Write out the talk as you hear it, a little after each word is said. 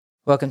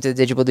Welcome to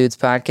the Digible Dudes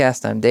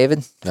podcast. I'm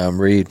David. I'm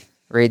Reid.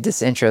 Reid,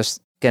 this intro's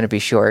going to be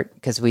short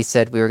because we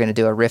said we were going to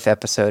do a riff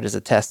episode as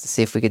a test to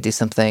see if we could do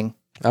something.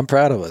 I'm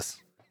proud of us.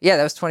 Yeah,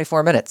 that was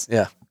 24 minutes.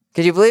 Yeah.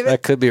 Could you believe it?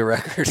 That could be a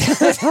record.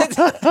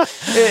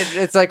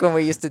 It's like when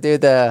we used to do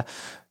the,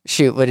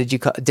 what did you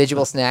call it?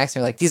 Digital snacks.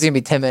 And we're like, these are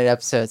going to be 10-minute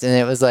episodes. And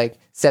it was like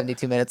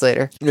 72 minutes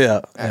later.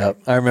 Yeah. Right.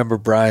 I remember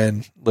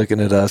Brian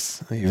looking at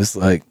us. He was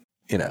like,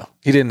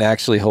 he didn't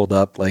actually hold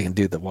up and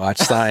do the watch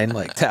sign,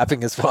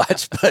 tapping his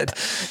watch, but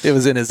it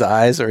was in his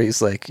eyes, or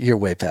he's like, you're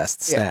way past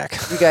the snack.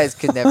 You guys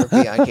could never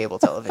be on cable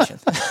television.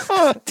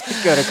 Go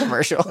to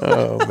commercial.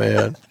 Oh,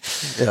 man.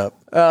 Yeah.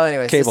 Well,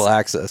 anyways. Cable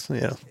access.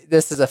 Yeah.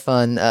 This is a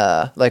fun,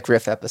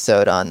 riff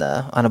episode on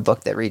a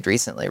book that Reid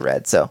recently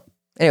read. So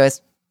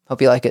anyways,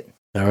 hope you like it.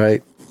 All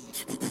right.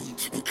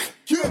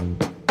 Yeah.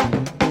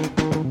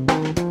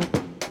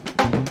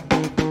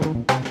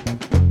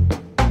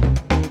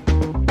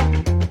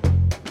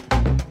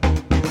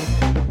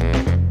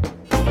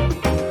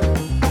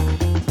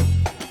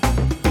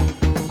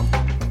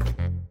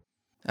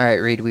 All right,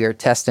 Reid, we are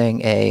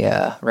testing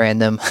a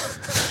random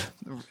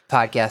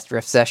podcast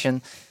riff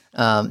session.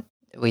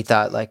 We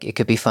thought it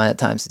could be fun at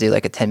times to do a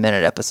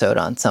 10-minute episode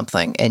on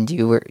something. And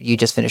you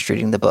just finished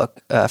reading the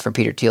book from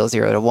Peter Thiel,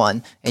 0 to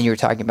 1, and you were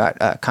talking about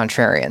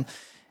contrarian.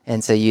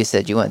 And so you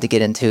said you wanted to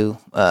get into,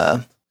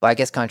 I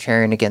guess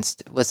contrarian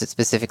against, was it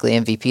specifically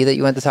MVP that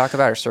you wanted to talk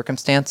about or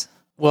circumstance?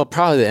 Well,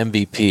 probably the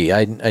MVP.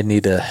 I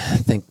need to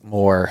think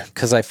more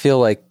because I feel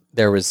like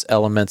there was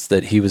elements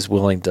that he was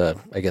willing to,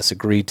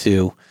 agree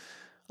to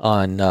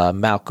on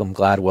Malcolm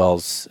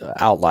Gladwell's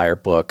Outlier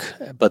book,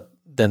 but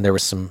then there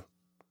was some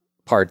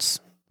parts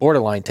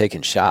borderline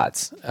taking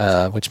shots,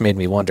 which made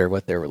me wonder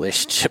what their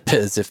relationship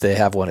is, if they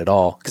have one at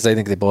all, because I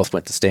think they both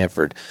went to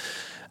Stanford.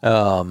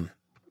 So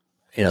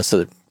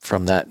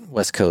from that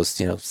West Coast,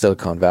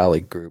 Silicon Valley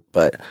group.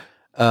 But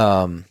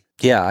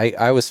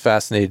I was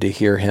fascinated to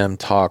hear him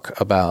talk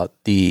about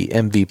the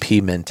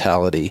MVP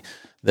mentality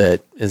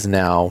that is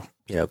now,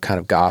 kind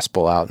of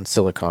gospel out in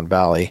Silicon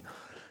Valley.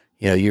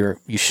 You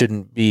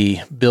shouldn't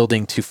be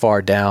building too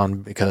far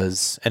down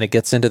and it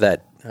gets into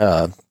that,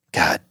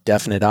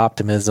 definite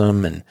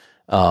optimism and,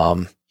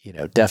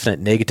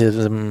 definite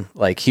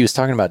negativism. He was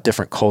talking about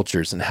different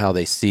cultures and how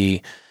they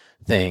see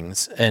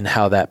things and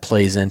how that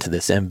plays into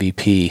this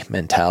MVP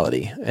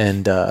mentality.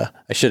 And I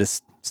should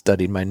have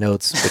studied my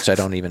notes, which I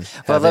don't even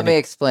have. Let me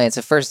explain.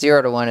 So first,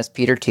 0 to 1 is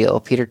Peter Thiel.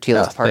 Peter Thiel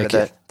is part of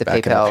the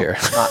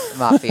PayPal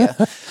mafia.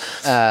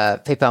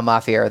 PayPal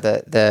mafia are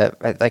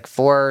the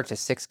 4 to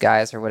 6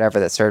 guys or whatever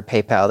that started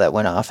PayPal that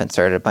went off and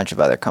started a bunch of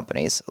other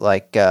companies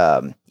like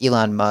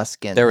Elon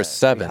Musk. And there was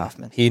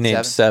 7. He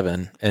named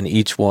 7, and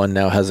each one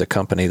now has a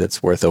company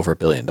that's worth over $1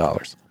 billion.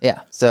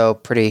 Yeah, so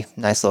pretty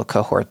nice little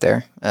cohort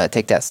there.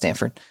 Take that,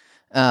 Stanford.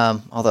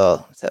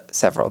 Although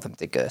several of them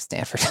did go to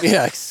Stanford.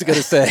 Yeah, I was going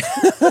to say.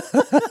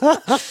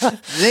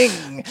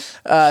 Zing!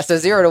 So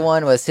 0 to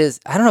 1 was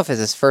his, I don't know if it's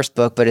his first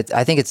book, but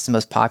I think it's the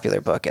most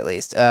popular book at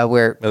least.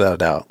 Without a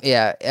doubt.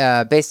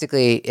 Yeah,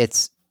 basically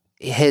it's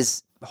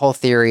his whole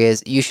theory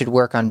is you should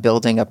work on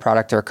building a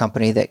product or a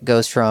company that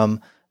goes from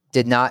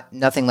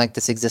nothing like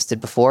this existed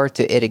before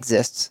to it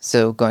exists.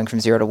 So going from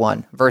 0 to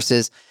 1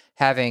 versus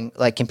having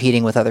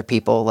competing with other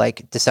people,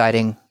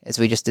 deciding, as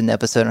we just did an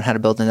episode on how to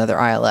build another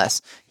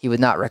ILS. He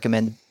would not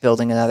recommend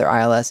building another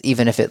ILS,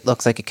 even if it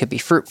looks like it could be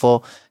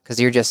fruitful, because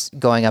you're just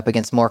going up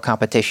against more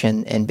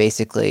competition and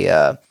basically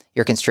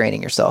you're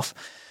constraining yourself.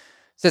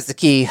 So it's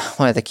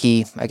one of the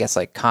key,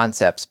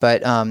 concepts.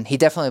 But he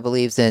definitely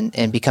believes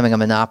in becoming a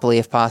monopoly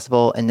if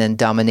possible, and then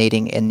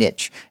dominating a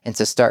niche. And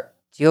so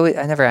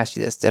I never asked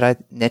you this. Did I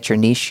niche or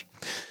niche?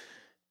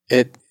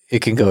 It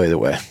can go either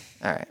way.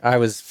 All right. I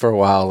was for a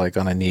while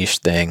on a niche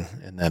thing,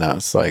 and then I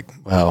was like,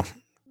 well,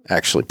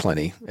 actually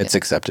plenty. It's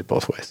accepted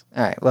both ways.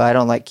 All right. Well, I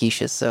don't like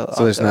quiches, so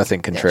there's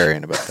nothing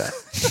contrarian about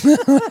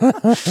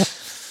that.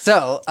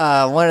 So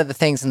one of the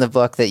things in the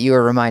book that you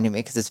were reminding me,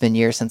 because it's been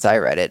years since I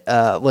read it,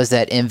 was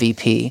that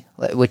MVP,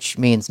 which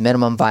means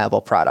minimum viable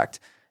product.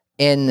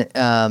 In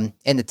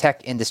the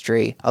tech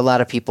industry, a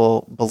lot of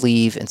people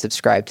believe and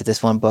subscribe to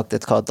this one book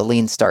that's called The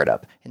Lean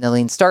Startup. And the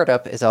Lean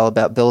Startup is all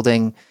about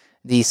building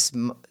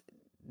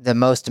the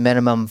most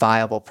minimum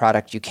viable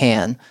product you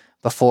can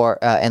before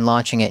and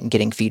launching it and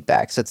getting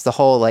feedback. So it's the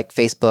whole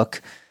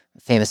Facebook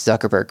famous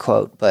Zuckerberg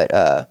quote,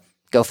 but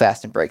go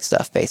fast and break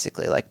stuff,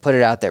 basically. Put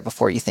it out there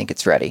before you think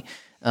it's ready.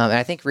 And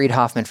I think Reid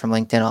Hoffman from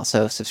LinkedIn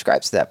also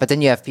subscribes to that. But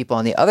then you have people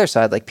on the other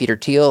side like Peter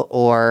Thiel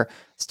or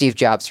Steve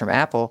Jobs from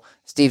Apple.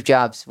 Steve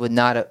Jobs would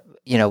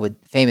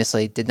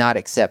famously did not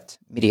accept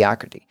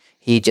mediocrity.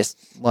 He just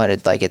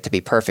wanted it to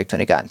be perfect when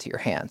it got into your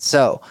hands.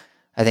 So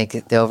I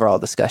think the overall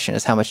discussion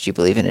is how much do you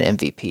believe in an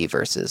MVP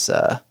versus,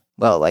 I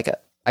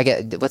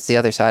get, what's the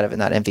other side of it?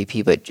 Not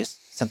MVP, but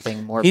just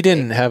something more. He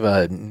didn't have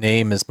a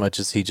name as much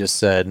as he just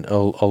said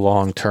a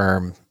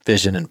long-term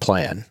vision and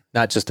plan.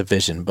 Not just a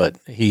vision, but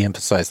he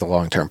emphasized the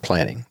long-term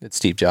planning that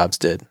Steve Jobs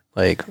did.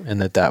 And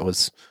that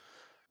was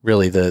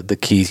really the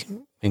key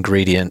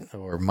ingredient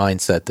or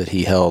mindset that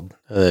he held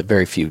that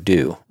very few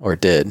do or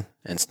did.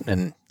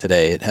 And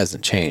today it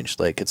hasn't changed.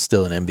 Like, it's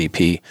still an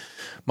MVP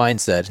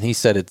mindset. And he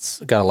said it's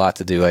got a lot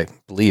to do, I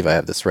believe I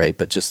have this right,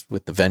 but just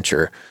with the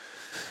venture,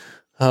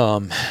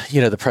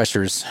 the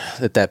pressures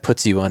that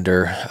puts you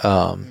under,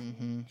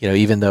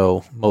 even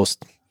though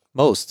most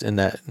in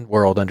that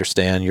world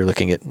understand you're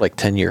looking at like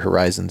 10-year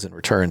horizons and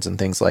returns and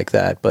things like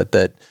that, but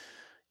that,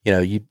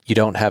 you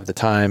don't have the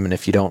time. And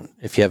if you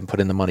haven't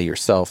put in the money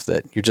yourself,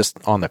 that you're just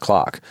on the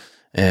clock,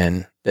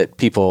 and that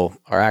people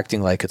are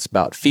acting like it's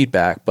about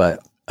feedback.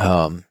 But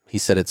he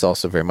said it's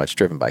also very much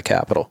driven by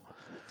capital.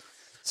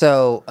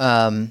 So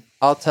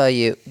I'll tell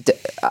you,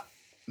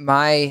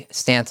 my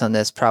stance on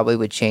this probably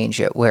would change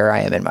at where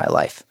I am in my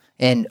life,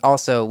 and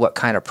also what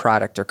kind of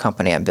product or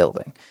company I'm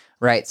building,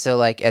 right? So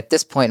like at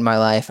this point in my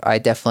life, I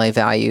definitely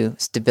value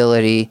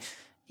stability,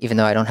 even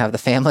though I don't have the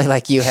family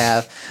like you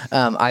have.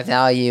 I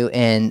value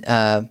in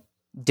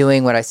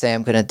doing what I say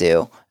I'm going to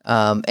do,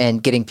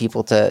 and getting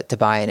people to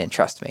buy in and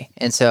trust me.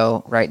 And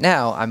so right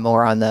now I'm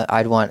more on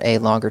I'd want a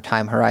longer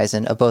time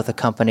horizon of both the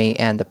company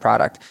and the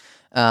product.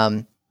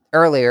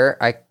 Earlier,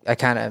 I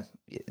kind of,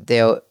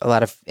 a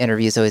lot of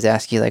interviews always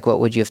ask you, like, what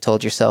would you have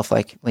told yourself,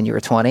 like, when you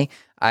were 20?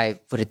 I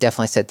would have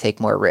definitely said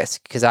take more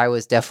risk, because I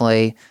was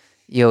definitely,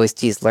 you always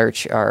tease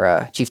Lurch,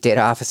 our chief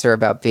data officer,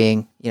 about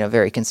being,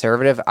 very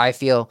conservative. I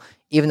feel,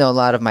 even though a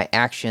lot of my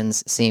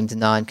actions seemed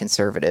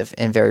non-conservative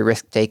and very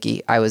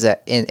risk-takey, I was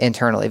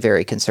internally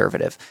very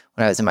conservative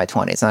when I was in my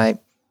 20s. And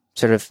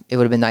it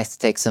would have been nice to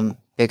take some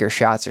bigger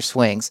shots or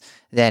swings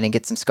then and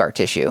get some scar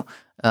tissue.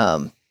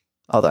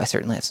 Although I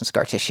certainly have some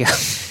scar tissue,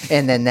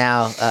 and then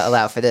now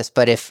allow for this.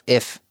 But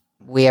if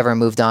we ever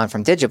moved on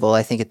from Digible,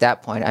 I think at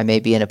that point I may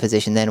be in a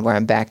position then where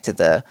I'm back to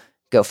the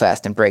go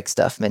fast and break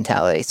stuff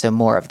mentality. So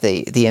more of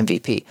the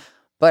MVP.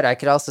 But I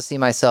could also see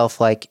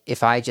myself, like,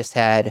 if I just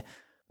had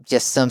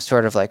just some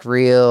sort of like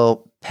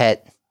real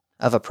pet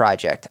of a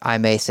project, I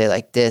may say,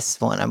 like,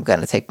 this one I'm going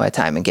to take my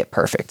time and get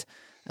perfect.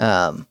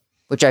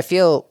 Which I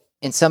feel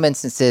in some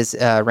instances,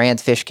 Rand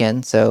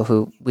Fishkin, so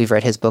who we've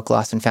read his book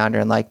Lost and Founder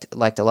and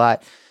liked a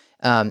lot.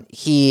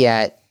 He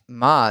at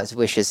Moz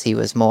wishes he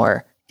was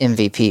more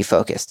MVP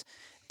focused,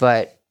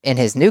 but in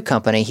his new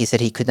company, he said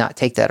he could not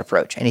take that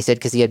approach. And he said,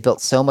 because he had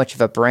built so much of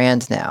a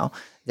brand now,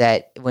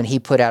 that when he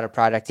put out a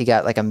product, he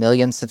got like 1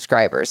 million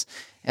subscribers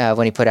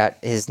when he put out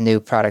his new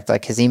product,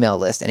 like his email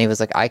list. And he was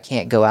like, I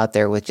can't go out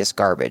there with just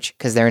garbage,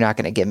 because they're not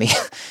going to give me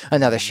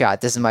another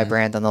shot. This is my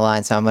brand on the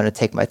line, so I'm going to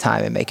take my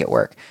time and make it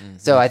work.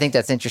 So I think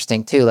that's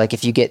interesting too. Like,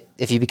 if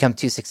you become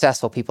too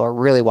successful, people are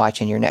really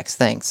watching your next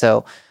thing.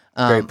 So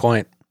great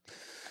point.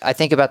 I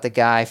think about the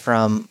guy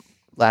from,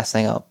 last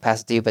thing I'll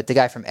pass it to you, but the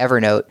guy from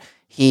Evernote,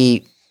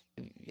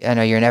 I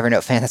know you're an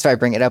Evernote fan, that's why I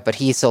bring it up, but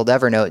he sold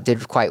Evernote,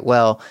 did quite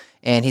well.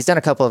 And he's done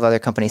a couple of other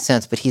companies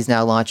since, but he's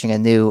now launching a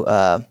new,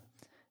 man,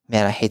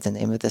 I hate the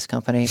name of this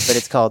company, but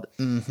it's called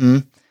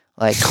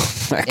like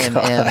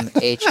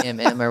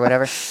MMHMM or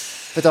whatever.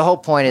 But the whole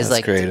point is,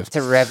 that's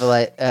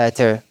like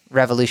to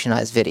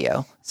revolutionize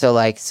video. So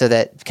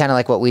that kind of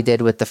like what we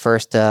did with the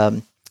first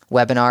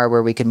webinar,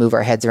 where we could move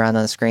our heads around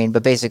on the screen,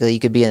 but basically you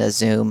could be in a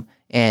Zoom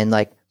and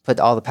like put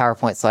all the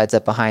PowerPoint slides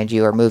up behind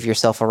you, or move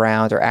yourself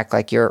around, or act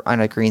like you're on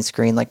a green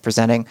screen, like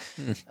presenting.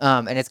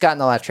 And it's gotten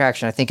a lot of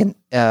traction. I think in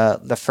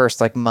the first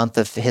like month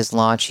of his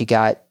launch, he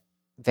got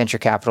venture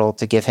capital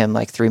to give him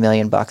like $3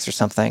 million or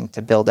something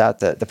to build out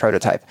the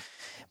prototype.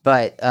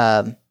 But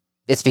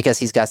it's because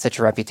he's got such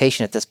a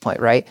reputation at this point,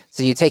 right?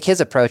 So you take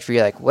his approach where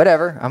you're like,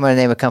 whatever, I'm going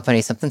to name a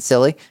company something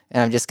silly,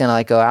 and I'm just going to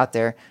like go out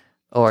there.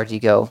 Or do you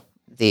go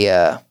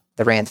the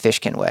Rand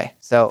Fishkin way?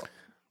 So,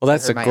 well,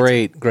 that's a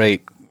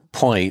great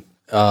point.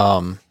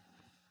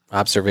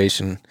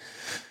 Observation.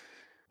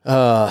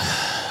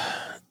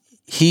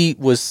 He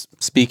was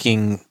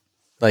speaking,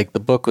 like, the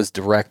book was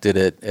directed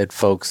at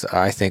folks,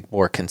 I think,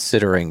 more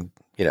considering,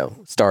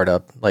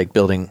 startup, like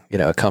building,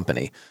 a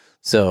company.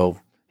 So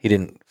he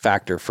didn't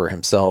factor for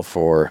himself,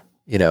 or,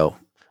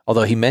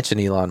 although he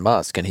mentioned Elon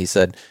Musk, and he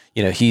said,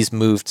 he's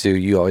moved to,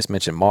 you always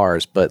mention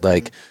Mars, but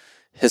like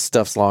his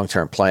stuff's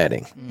long-term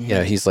planning.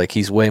 He's like,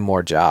 he's way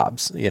more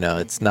jobs,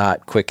 it's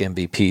not quick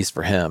MVPs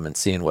for him and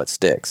seeing what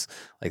sticks.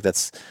 Like,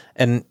 that's,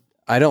 and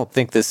I don't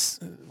think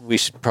we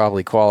should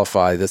probably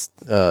qualify this,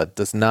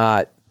 does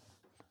not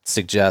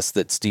suggest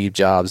that Steve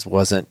Jobs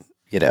wasn't,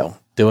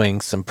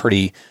 doing some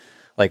pretty,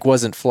 like,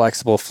 wasn't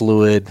flexible,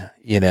 fluid,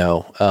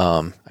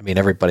 I mean,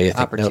 everybody, I think,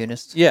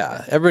 opportunist.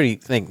 Everybody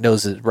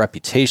knows his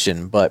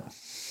reputation, but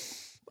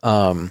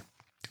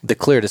the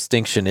clear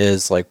distinction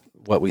is like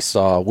what we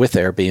saw with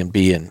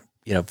Airbnb, and,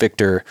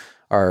 Victor,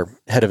 our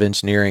head of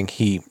engineering,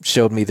 he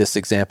showed me this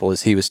example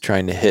as he was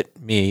trying to hit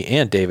me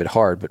and David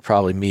hard, but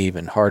probably me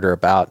even harder,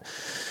 about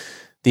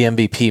the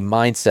MVP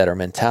mindset or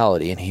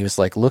mentality. And he was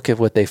like, look at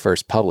what they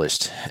first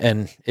published.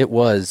 And it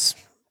was,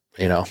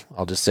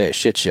 I'll just say a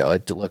shit show.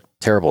 It looked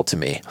terrible to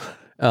me.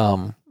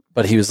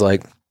 But he was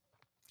like,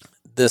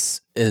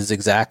 this is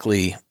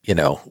exactly,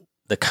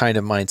 the kind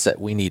of mindset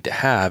we need to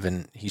have.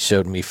 And he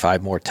showed me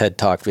 5 more TED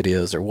Talk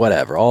videos or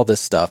whatever, all this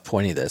stuff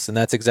pointing this. And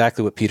that's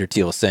exactly what Peter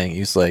Thiel was saying. He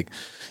was like,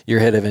 your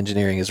head of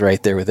engineering is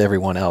right there with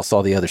everyone else,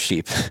 all the other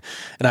sheep.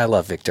 And I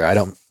love Victor. I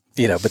don't,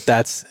 but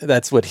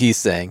that's what he's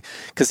saying,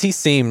 because he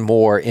seemed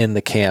more in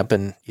the camp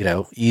and,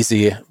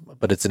 easy,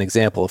 but it's an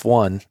example of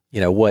one,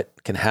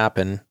 what can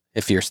happen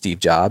if you're Steve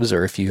Jobs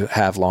or if you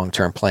have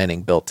long-term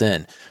planning built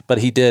in. But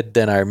he did,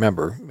 then I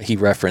remember he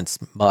referenced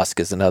Musk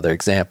as another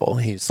example.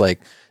 He's like,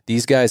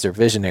 these guys are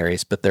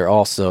visionaries, but they're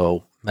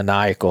also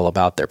maniacal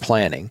about their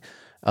planning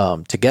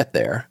to get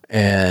there.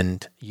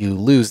 And you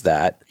lose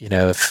that,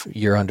 if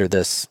you're under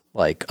this,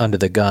 like under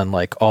the gun,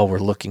 like all we're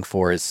looking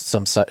for is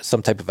some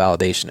type of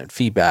validation and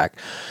feedback.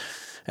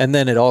 And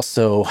then it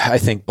also, I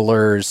think,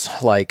 blurs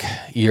like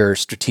your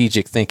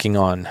strategic thinking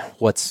on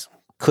what's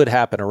could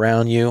happen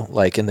around you,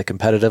 like in the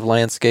competitive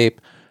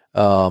landscape.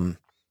 You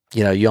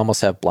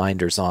almost have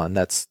blinders on.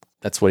 That's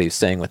what he was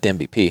saying with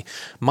MVP.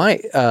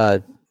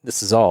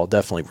 This is all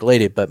definitely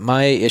related, but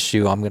my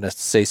issue, I'm going to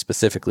say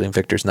specifically, and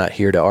Victor's not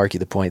here to argue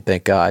the point,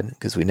 thank God,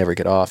 because we never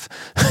get off.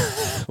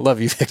 Love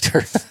you, Victor.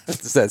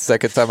 It's that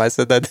second time I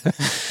said that.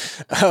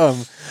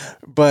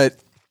 But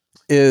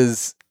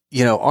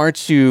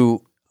aren't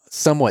you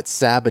somewhat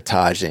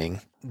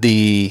sabotaging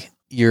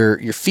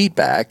your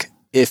feedback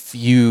if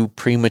you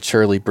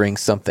prematurely bring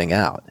something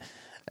out?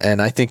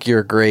 And I think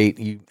you're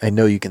great. I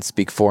know you can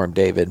speak for him,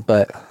 David,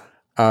 but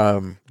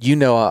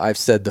I've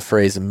said the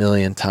phrase a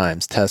million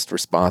times, test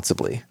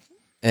responsibly.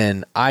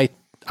 And I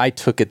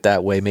took it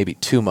that way, maybe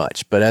too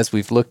much. But as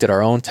we've looked at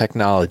our own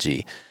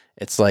technology,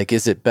 it's like,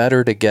 is it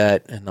better to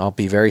get, and I'll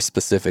be very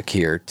specific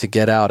here, to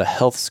get out a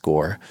health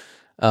score,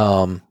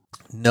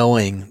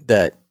 knowing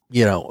that,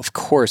 of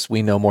course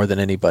we know more than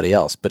anybody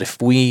else, but if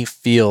we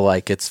feel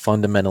like it's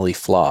fundamentally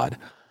flawed,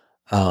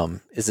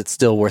 is it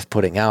still worth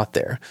putting out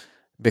there?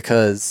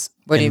 Because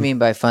what do you mean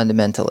by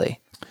fundamentally?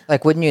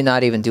 Like, wouldn't you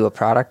not even do a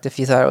product if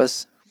you thought it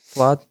was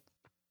flawed?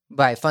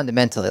 By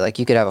fundamentally, like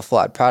you could have a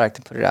flawed product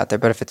and put it out there,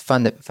 but if it's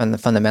from the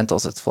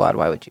fundamentals, it's flawed.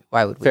 Why would we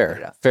put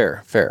it out?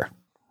 Fair.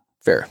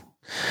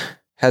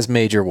 Has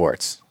major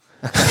warts,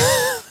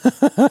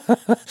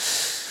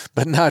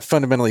 but not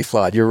fundamentally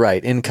flawed. You're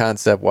right. In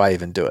concept, why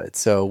even do it?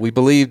 So we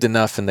believed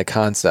enough in the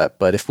concept,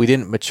 but if we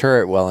didn't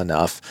mature it well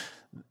enough,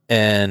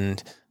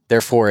 and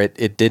therefore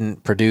it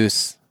didn't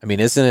produce,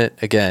 isn't it,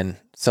 again,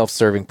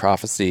 self-serving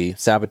prophecy,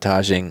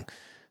 sabotaging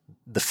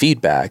the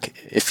feedback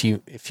if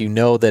you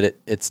know that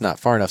it's not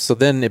far enough? So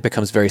then it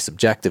becomes very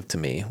subjective to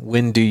me.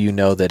 When do you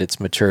know that it's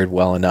matured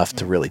well enough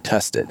to really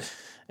test it?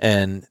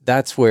 And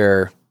that's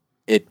where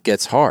it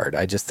gets hard.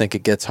 I just think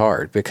it gets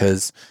hard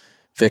because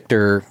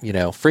Victor,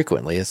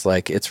 frequently is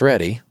like, it's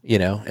ready,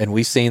 and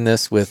we've seen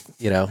this with,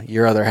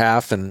 your other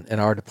half and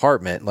our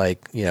department,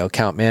 like,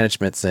 account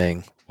management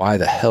saying, why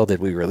the hell did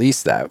we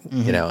release that?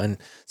 Mm-hmm. And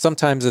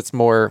sometimes it's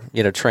more,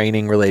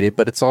 training related,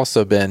 but it's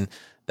also been,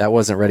 that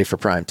wasn't ready for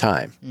prime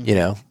time,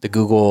 Mm-hmm. The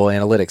Google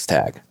Analytics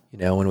tag,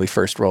 when we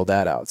first rolled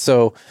that out.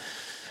 So,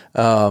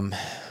 give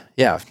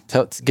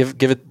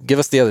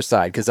us the other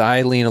side, because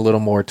I lean a little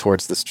more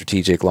towards the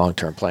strategic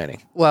long-term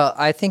planning. Well,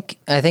 I think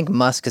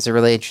Musk is a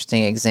really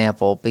interesting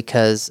example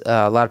because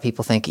a lot of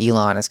people think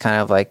Elon is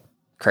kind of like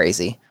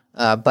crazy,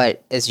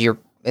 but as you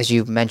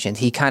mentioned,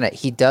 he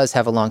does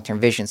have a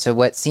long-term vision. So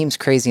what seems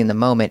crazy in the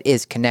moment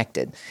is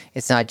connected.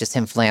 It's not just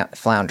him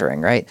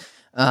floundering, right?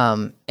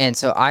 And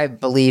so I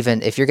believe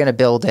if you're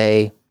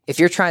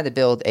trying to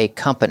build a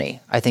company,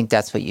 I think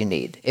that's what you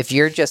need. If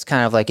you're just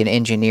kind of like an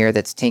engineer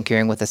that's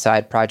tinkering with a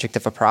side project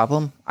of a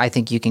problem, I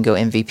think you can go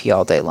MVP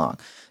all day long.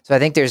 So I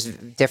think there's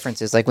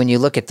differences. Like when you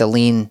look at the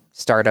Lean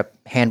Startup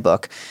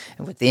Handbook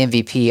and with the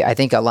MVP, I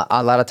think a lot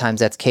of times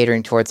that's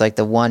catering towards like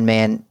the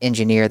one-man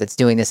engineer that's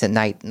doing this at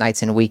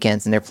nights and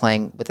weekends, and they're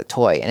playing with a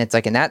toy. And it's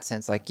like, in that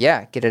sense, like,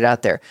 yeah, get it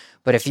out there.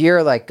 But if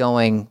you're like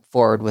going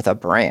forward with a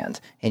brand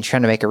and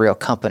trying to make a real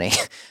company,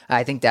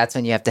 I think that's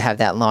when you have to have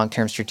that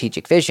long-term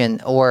strategic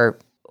vision, or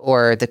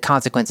the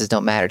consequences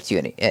don't matter to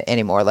you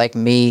anymore. Like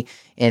me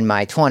in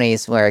my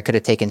 20s, where I could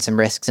have taken some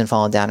risks and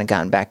fallen down and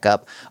gotten back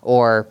up,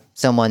 or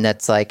someone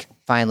that's like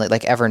finally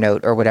like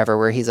Evernote or whatever,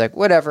 where he's like,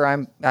 whatever,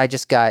 I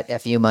just got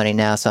FU money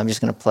now, so I'm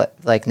just gonna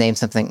name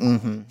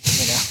something.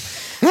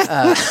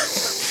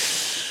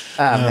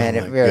 Man,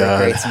 it really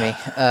grates me.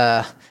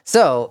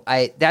 So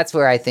that's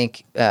where I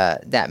think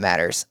that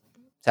matters.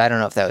 So I don't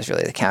know if that was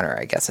really the counter,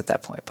 I guess, at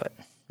that point, but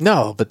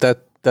no, but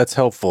that's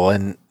helpful,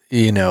 and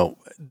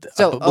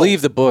So I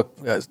believe the book.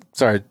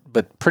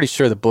 But pretty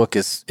sure the book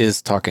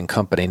is talking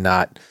company,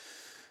 not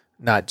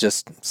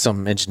just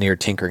some engineer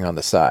tinkering on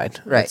the side.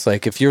 Right. It's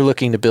like if you're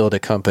looking to build a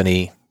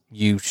company,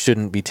 you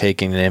shouldn't be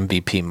taking an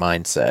MVP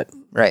mindset.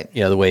 Right.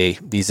 The way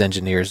these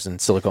engineers in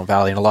Silicon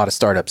Valley and a lot of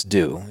startups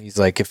do. He's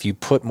like, if you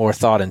put more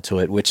thought into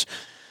it, which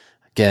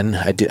again,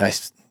 I do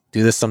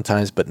this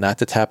sometimes, but not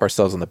to tap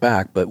ourselves on the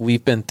back. But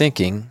we've been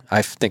thinking,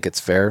 I think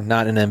it's fair,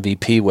 not an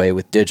MVP way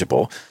with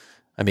Digible.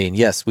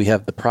 Yes, we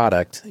have the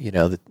product,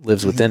 that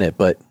lives within it,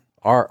 but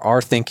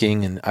our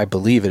thinking, and I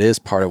believe it is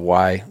part of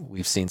why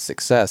we've seen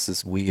success,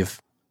 is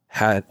we've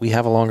we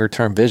have a longer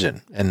term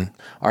vision, and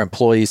our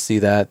employees see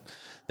that,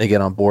 they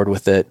get on board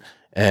with it.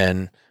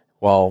 And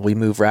while we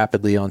move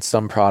rapidly on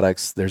some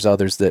products, there's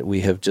others that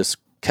we have just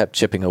kept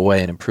chipping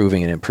away and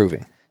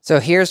improving. So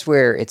here's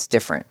where it's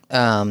different.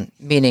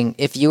 Meaning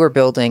if you were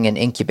building an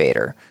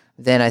incubator,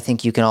 then I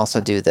think you can also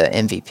do the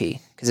MVP,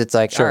 because it's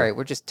like, all right,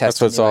 we're just testing.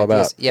 That's what it's all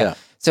ideas. about. Yeah.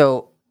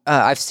 So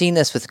I've seen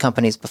this with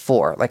companies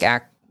before,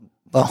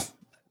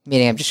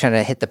 meaning I'm just trying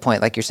to hit the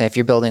point. Like you're saying, if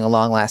you're building a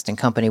long lasting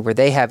company where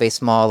they have a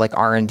small like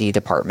R&D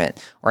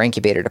department or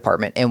incubator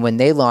department, and when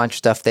they launch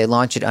stuff, they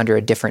launch it under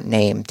a different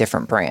name,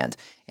 different brand.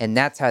 And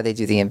that's how they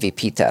do the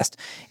MVP test.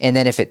 And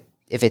then if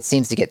it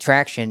seems to get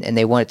traction and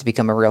they want it to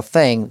become a real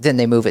thing, then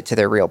they move it to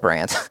their real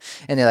brand.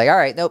 And they're like, all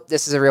right, nope,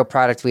 this is a real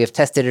product. We have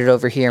tested it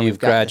over here. And You've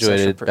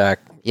graduated back.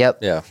 Yep.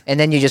 Yeah. And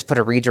then you just put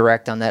a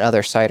redirect on that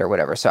other site or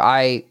whatever. So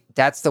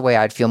that's the way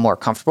I'd feel more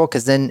comfortable,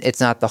 because then it's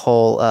not the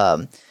whole,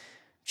 I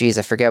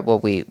forget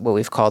what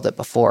we've called it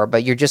before,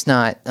 but you're just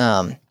not,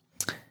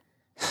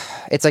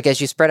 it's like as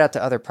you spread out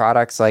to other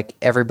products, like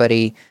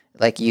everybody,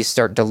 like you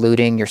start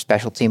diluting your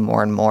specialty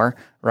more and more,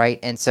 right?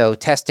 And so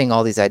testing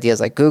all these ideas,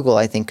 like Google,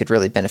 I think could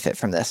really benefit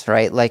from this,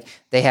 right? Like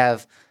they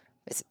have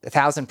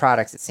 1,000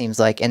 products, it seems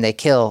like, and they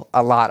kill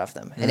a lot of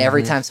them. And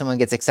every time someone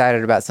gets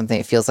excited about something,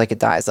 it feels like it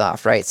dies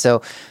off, right?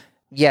 So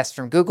yes,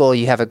 from Google,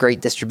 you have a great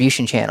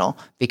distribution channel,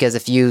 because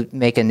if you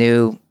make a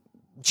new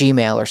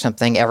Gmail or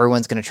something,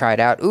 everyone's going to try it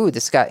out. Ooh,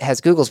 this guy has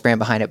Google's brand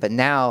behind it. But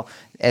now,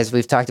 as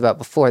we've talked about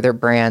before, their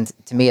brand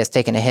to me has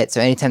taken a hit. So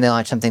anytime they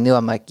launch something new,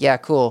 I'm like, yeah,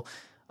 cool.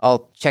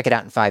 I'll check it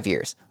out in 5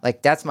 years.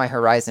 Like that's my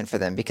horizon for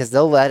them, because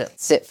they'll let it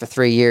sit for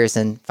 3 years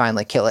and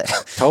finally kill it.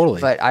 Totally.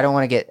 But I don't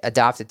want to get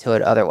adopted to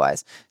it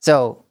otherwise.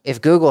 So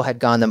if Google had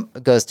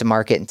goes to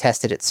market and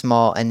tested it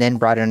small and then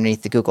brought it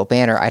underneath the Google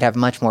banner, I'd have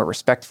much more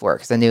respect for it,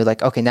 because I knew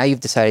like, okay, now you've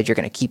decided you're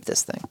going to keep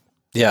this thing.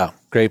 Yeah,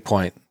 great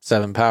point.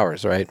 7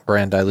 powers, right?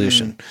 Brand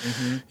dilution.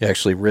 Mm-hmm. You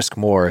actually risk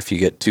more if you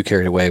get too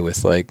carried away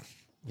with like,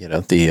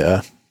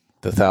 the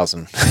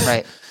 1,000.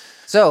 Right.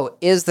 So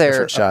is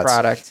there a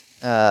product,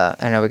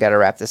 I know we got to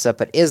wrap this up,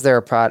 but is there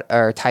a product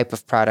or a type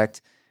of product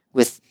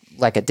with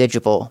like a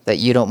Digible that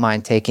you don't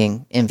mind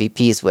taking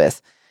MVPs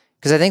with?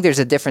 Because I think there's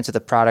a difference with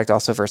the product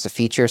also versus a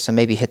feature. So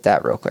maybe hit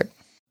that real quick.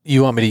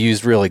 You want me to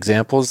use real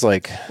examples? Well,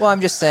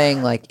 I'm just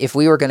saying, like, if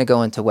we were going to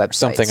go into websites.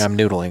 Something I'm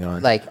noodling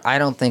on. Like, I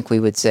don't think we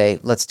would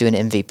say, let's do an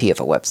MVP of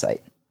a website.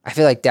 I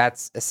feel like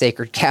that's a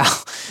sacred cow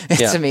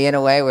to me in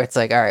a way where it's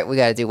like, all right, we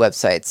got to do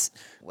websites.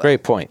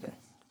 Great point.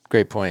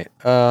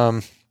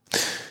 Well,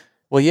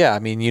 yeah, I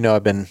mean,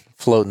 I've been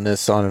floating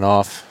this on and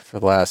off for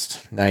the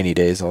last 90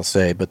 days, I'll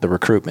say, but the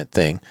recruitment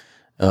thing,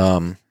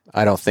 I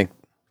don't think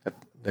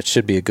that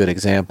should be a good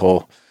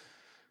example.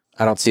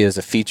 I don't see it as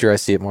a feature. I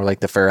see it more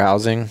like the fair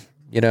housing.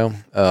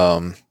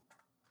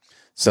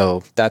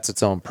 So that's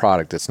its own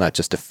product. It's not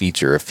just a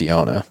feature of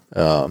Fiona.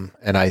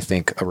 And I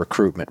think a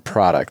recruitment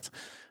product,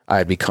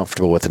 I'd be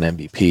comfortable with an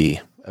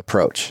MVP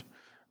approach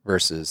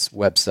versus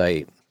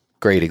website.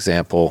 Great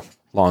example,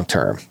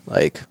 long-term.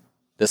 Like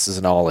this is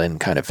an all-in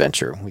kind of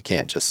venture. We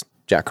can't just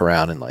jack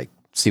around and like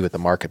see what the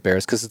market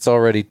bears, because it's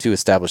already too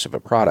established of a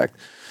product,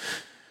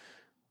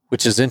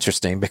 which is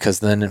interesting, because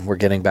then we're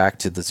getting back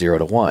to the 0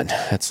 to 1.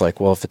 It's like,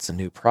 well, if it's a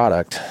new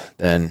product,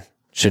 then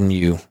shouldn't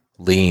you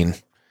lean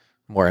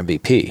more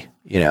MVP,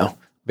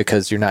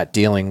 because you're not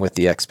dealing with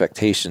the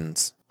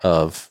expectations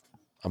of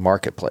a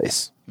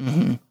marketplace.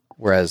 Mm-hmm.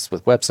 Whereas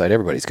with website,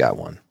 everybody's got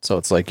one. So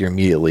it's like you're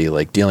immediately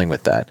like dealing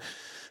with that.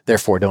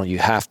 Therefore, don't you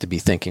have to be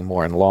thinking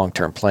more in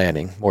long-term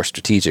planning, more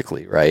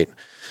strategically, right?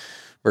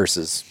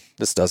 Versus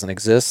this doesn't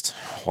exist.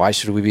 Why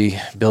should we be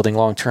building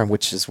long-term,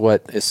 which is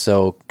what is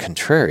so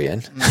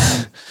contrarian.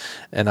 Mm-hmm.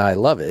 And I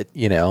love it,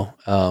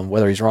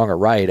 whether he's wrong or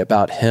right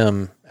about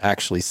him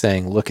actually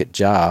saying, look at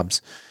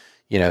jobs.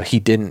 He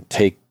didn't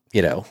take,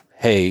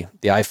 hey,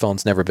 the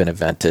iPhone's never been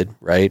invented,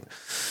 right?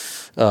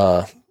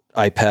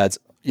 iPads,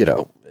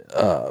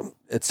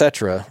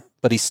 etc.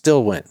 But he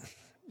still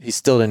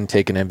didn't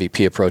take an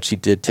MVP approach. He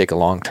did take a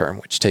long-term,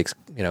 which takes,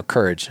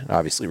 courage and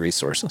obviously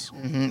resources.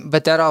 Mm-hmm.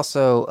 But that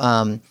also,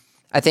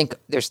 I think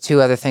there's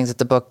two other things that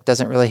the book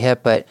doesn't really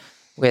hit, but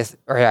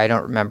I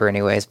don't remember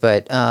anyways,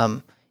 but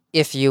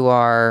if you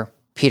are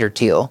Peter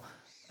Thiel,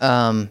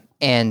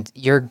 and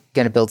you're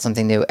going to build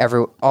something new,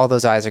 all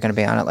those eyes are going to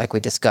be on it, like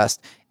we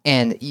discussed.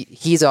 And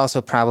he's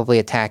also probably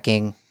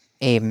attacking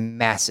a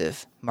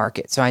massive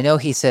market. So I know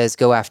he says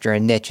go after a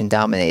niche and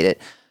dominate it.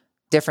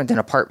 Different than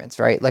apartments,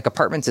 right? Like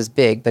apartments is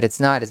big, but it's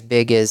not as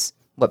big as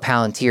what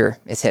Palantir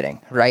is hitting,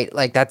 right?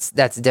 Like that's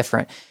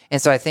different.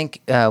 And so I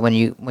think when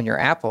you're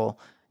Apple,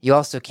 you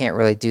also can't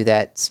really do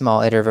that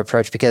small iterative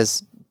approach,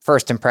 because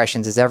first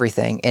impressions is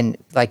everything. And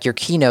like your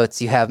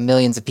keynotes, you have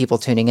millions of people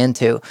tuning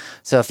into.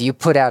 So if you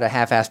put out a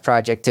half-assed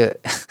project to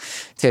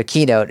a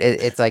keynote,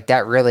 it's like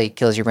that really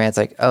kills your brand. It's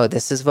like, oh,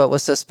 this is what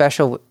was so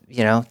special.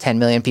 10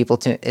 million people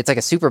it's like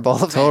a Super Bowl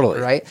event, totally,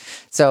 right?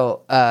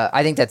 So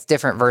I think that's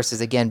different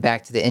versus, again,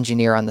 back to the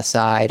engineer on the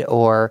side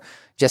or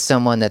just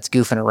someone that's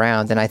goofing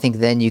around. And I think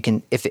then you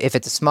can, if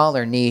it's a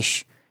smaller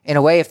niche, in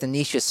a way, if the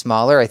niche is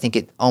smaller, I think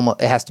it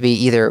has to be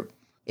either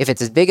if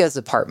it's as big as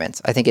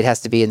apartments, I think it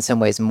has to be in some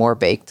ways more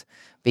baked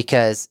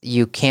because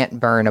you can't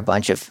burn a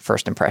bunch of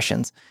first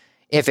impressions.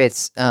 If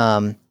it's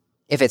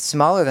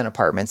smaller than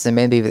apartments, then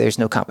maybe there's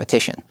no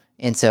competition.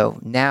 And so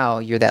now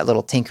you're that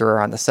little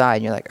tinkerer on the side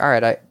and you're like, all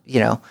right,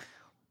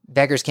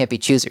 beggars can't be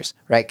choosers,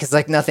 right? Because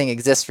like nothing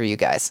exists for you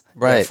guys.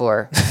 Right.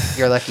 Therefore,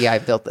 you're lucky I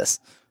built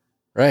this.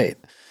 Right.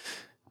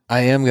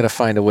 I am going to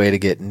find a way to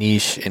get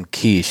niche and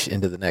quiche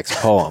into the next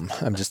poem.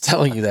 I'm just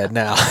telling you that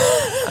now.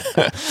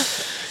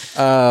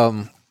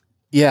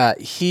 Yeah,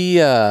 he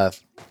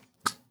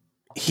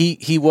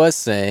was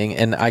saying,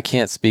 and I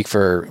can't speak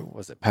for,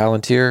 was it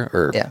Palantir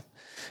or? Yeah.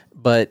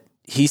 But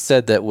he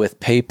said that with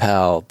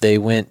PayPal, they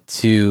went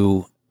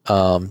to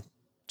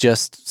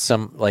just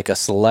some like a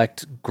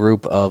select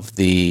group of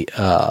the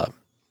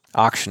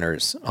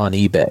auctioners on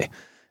eBay.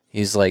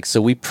 He's like, so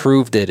we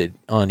proved it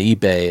on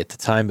eBay at the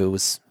time. It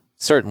was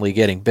certainly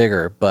getting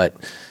bigger, but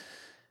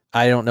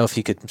I don't know if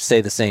he could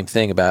say the same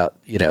thing about,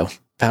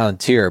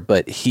 Palantir,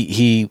 but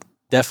he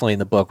definitely in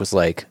the book was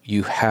like,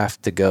 you have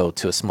to go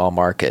to a small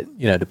market,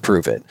 to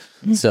prove it.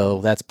 Mm-hmm.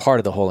 So that's part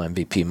of the whole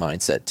MVP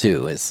mindset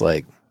too. It's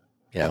like,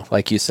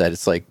 like you said,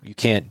 it's like, you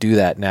can't do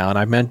that now. And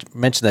I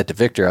mentioned that to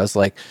Victor. I was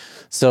like,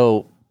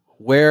 so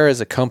where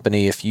as a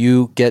company, if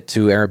you get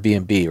to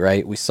Airbnb,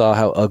 right? We saw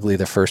how ugly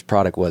the first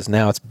product was.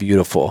 Now it's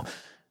beautiful.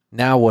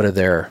 Now what are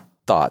their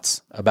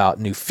thoughts about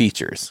new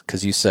features?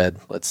 Because you said,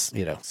 let's,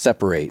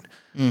 separate.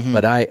 Mm-hmm.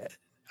 But I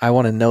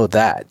want to know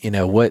that,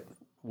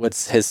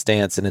 what's his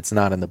stance, and it's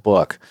not in the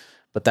book.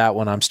 But that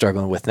one I'm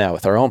struggling with now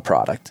with our own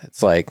product.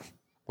 It's like,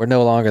 we're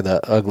no longer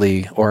the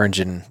ugly orange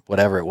and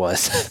whatever it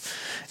was.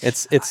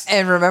 It's.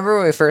 And remember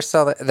when we first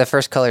saw the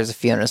first colors of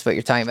Fiona is what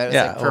you're talking about. It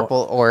was like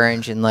purple,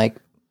 orange, and like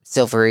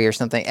silvery or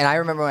something. And I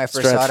remember when I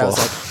first saw it, I was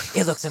like,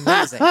 it looks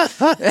amazing.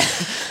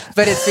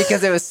 But it's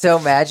because it was so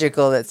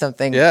magical that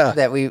something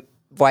that we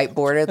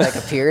whiteboarded like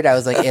appeared. I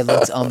was like, it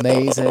looks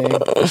amazing.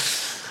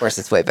 Of course,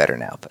 it's way better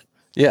now. But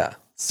yeah.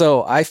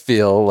 So I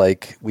feel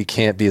like we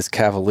can't be as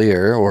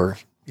cavalier or,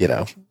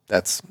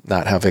 that's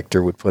not how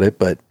Victor would put it,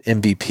 but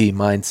MVP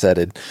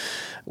mindseted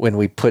when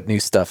we put new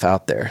stuff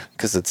out there.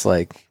 Because it's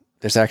like,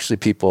 there's actually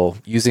people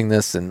using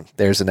this and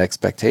there's an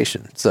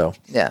expectation. So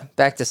yeah,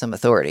 back to some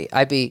authority.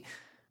 I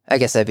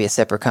guess that'd be a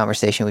separate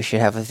conversation we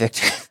should have with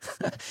Victor.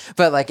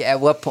 But like,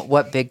 at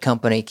what big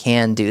company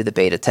can do the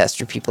beta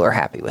test or people are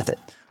happy with it,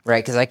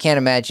 right? Because I can't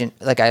imagine,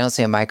 like, I don't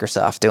see a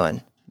Microsoft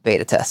doing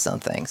beta tests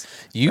on things.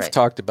 You've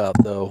talked about,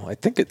 though, I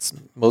think it's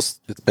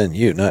been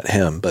you, not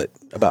him, but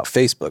about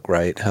Facebook,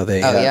 right? How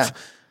they have,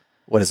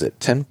 what is it,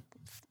 10?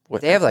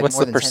 They have like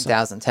more than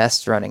 10,000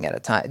 tests running at a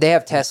time. They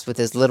have tests with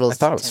as little as I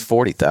thought it was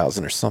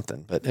 40,000 or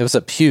something, but it was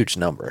a huge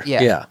number.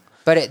 Yeah.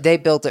 But they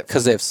built it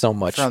because they have so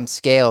much from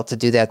scale to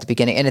do that at the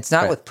beginning. And it's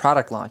not with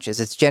product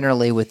launches. It's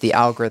generally with the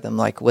algorithm,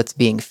 like what's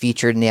being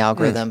featured in the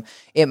algorithm.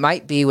 It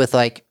might be with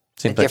like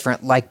a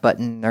different like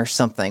button or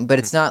something, but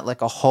it's not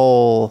like a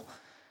whole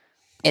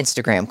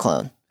Instagram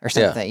clone or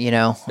something,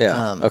 Yeah.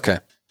 Okay.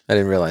 I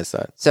didn't realize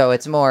that. So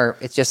it's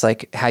just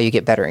like how you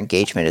get better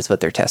engagement is what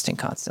they're testing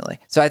constantly.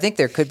 So I think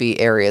there could be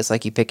areas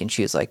like you pick and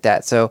choose like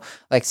that. So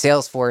like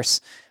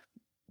Salesforce,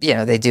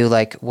 they do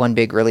like one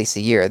big release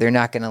a year. They're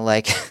not going to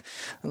like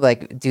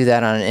do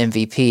that on an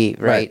MVP,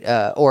 right?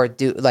 Or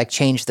do like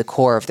change the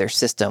core of their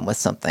system with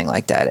something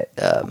like that.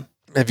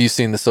 Have you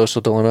seen The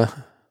Social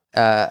Dilemma?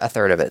 A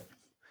third of it.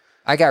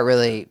 I got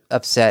really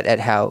upset at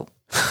how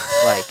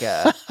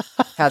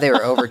how they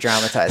were over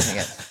dramatizing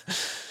it.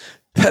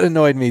 That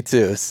annoyed me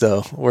too.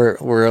 So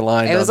we're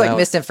aligned. It was like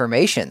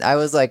misinformation. I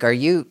was like, "Are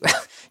you?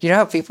 You know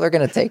how people are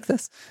going to take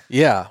this?"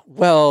 Yeah.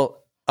 Well,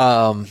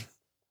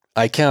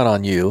 I count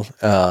on you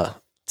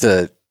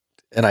to,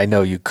 and I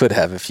know you could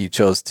have if you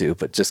chose to,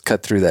 but just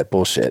cut through that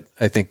bullshit.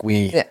 I think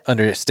we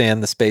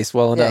understand the space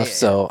well enough.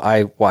 So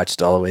I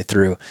watched all the way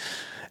through,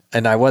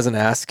 and I wasn't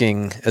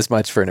asking as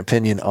much for an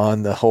opinion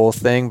on the whole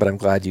thing, but I'm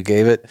glad you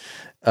gave it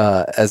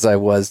as I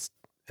was.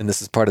 And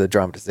this is part of the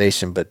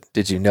dramatization, but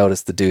did you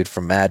notice the dude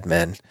from Mad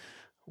Men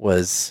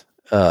was,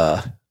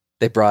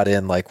 they brought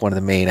in like one of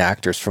the main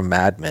actors from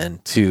Mad Men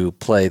to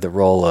play the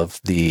role of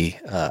the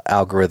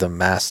algorithm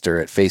master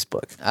at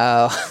Facebook.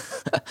 Oh,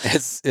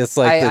 it's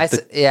like,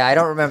 I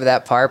don't remember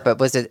that part, but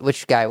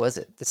which guy was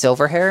it? The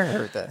silver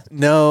hair or the?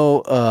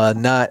 No,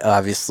 not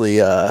obviously,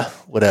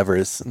 whatever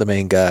is the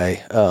main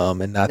guy.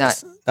 And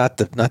not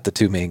the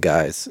two main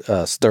guys,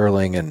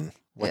 Sterling and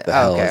what the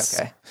hell is.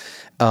 Okay.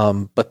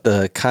 But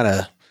the kind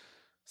of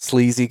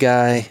sleazy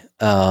guy,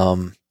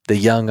 the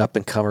young up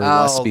and comer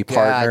waspy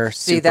partner.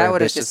 See, that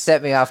would have just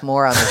set me off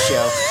more on the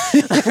show.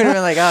 I would have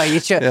been like, "Oh, you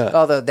should." Yeah.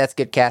 Although that's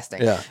good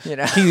casting. Yeah,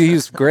 he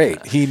was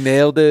great. He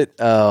nailed it.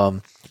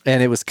 And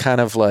it was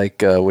kind of like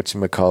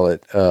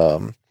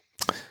whatchamacallit,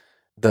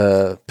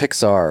 the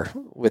Pixar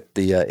with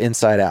the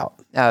Inside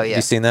Out. Oh yeah,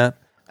 you seen that?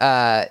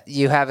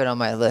 You have it on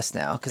my list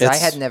now because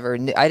I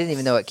didn't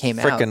even know it came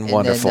out. Freaking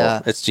wonderful!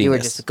 Then, it's genius. You were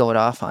just going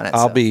off on it.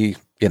 I'll be,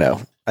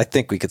 I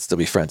think we could still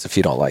be friends if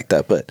you don't like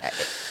that, but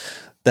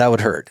that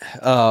would hurt.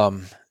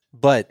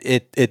 But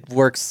it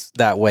works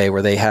that way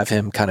where they have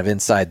him kind of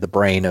inside the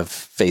brain of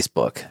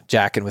Facebook,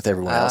 jacking with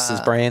everyone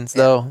else's brains,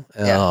 though.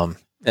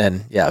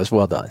 And yeah, it was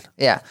well done.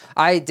 Yeah.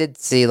 I did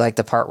see like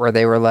the part where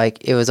they were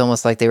like, it was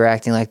almost like they were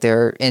acting like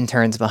they're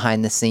interns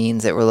behind the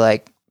scenes that were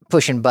like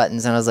pushing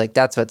buttons. And I was like,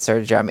 that's what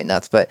started driving me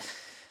nuts. But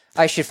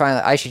I should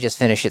just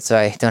finish it so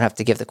I don't have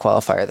to give the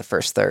qualifier the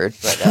first third.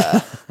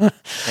 But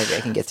maybe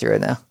I can get through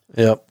it now.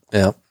 Yep.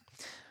 All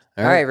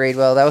right, Reid.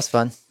 Well, that was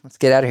fun. Let's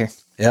get out of here.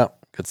 Yeah.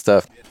 Good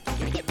stuff.